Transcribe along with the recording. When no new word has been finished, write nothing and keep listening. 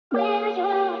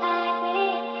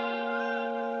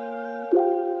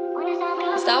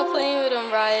Stop playing with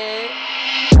them, Riot.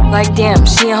 Like damn,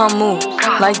 she in her mood.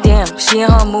 Like damn, she in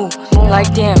her mood.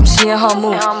 Like damn, she in her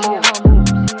mood.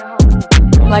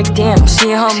 Like damn,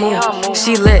 she in her mood.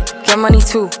 She lit, get money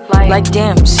too. Like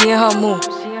damn, she in her mood.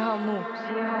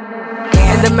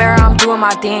 In the mirror, I'm doing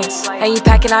my dance. Ain't you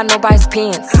packing out nobody's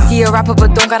pants. He a rapper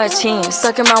but don't got a chance.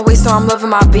 Stuck in my waist so I'm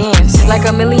loving my bands. Like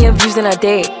 1 million views in a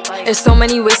day. There's so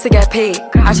many ways to get paid.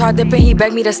 I tried dippin', he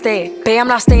begged me to stay. Babe, I'm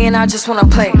not staying, I just wanna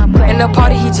play. In the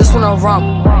party, he just wanna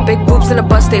rump. Big boobs in the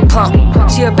butt, stay plump.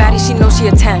 She a baddie, she knows she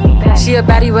a 10. She a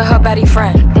baddie with her baddie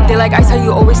friend. They like ice, how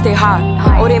you always stay hot.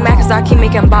 Oh, they mad cause I keep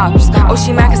making bops. Oh,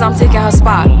 she mad cause I'm taking her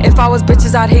spot. If I was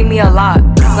bitches, I'd hate me a lot.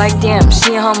 Like damn,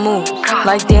 she in her mood.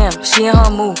 Like damn, she in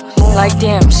her mood. Like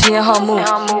damn, she in her mood.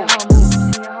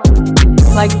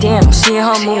 Like damn, she in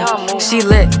her mood. She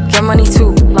lit, get money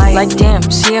too. Like damn,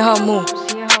 she in her mood.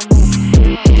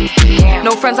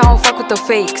 No friends, I don't fuck with the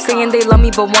fake. Saying they love me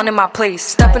but one in my place.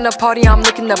 Step in the party, I'm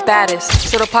looking the baddest.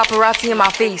 So the paparazzi in my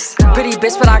face. Pretty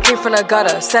bitch but I came from the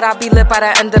gutter. Said I'd be lit by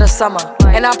the end of the summer.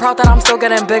 And I'm proud that I'm still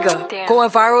getting bigger. Going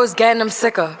viral is getting them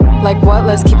sicker. Like what?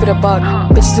 Let's keep it a buck.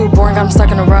 Bitch too boring, I'm stuck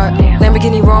in a rut.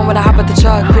 Lamborghini wrong when I hop at the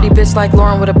truck. Pretty bitch like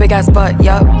Lauren with a big ass butt.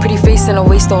 Yup, pretty face and a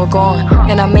waist all gone.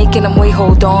 And I'm making them wait,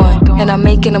 hold on. And I'm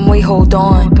making them wait, hold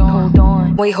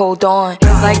on. Wait, hold on.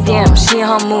 Like damn, she in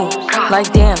her mood.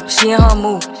 Like damn, she in her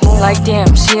mood. Like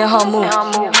damn, she in her mood.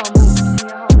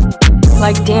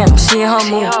 Like damn, she in her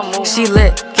mood. She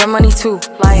lit, get money too.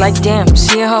 Like damn,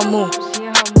 she in her mood.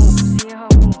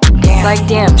 Like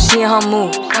damn, she in her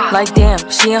mood. Like damn,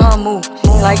 she in her mood.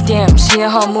 Like damn, she in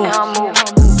her mood.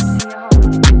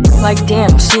 Like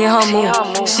damn, she in her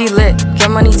mood. She lit,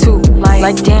 get money too.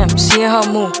 Like damn, she in her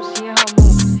mood.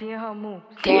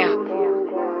 Damn.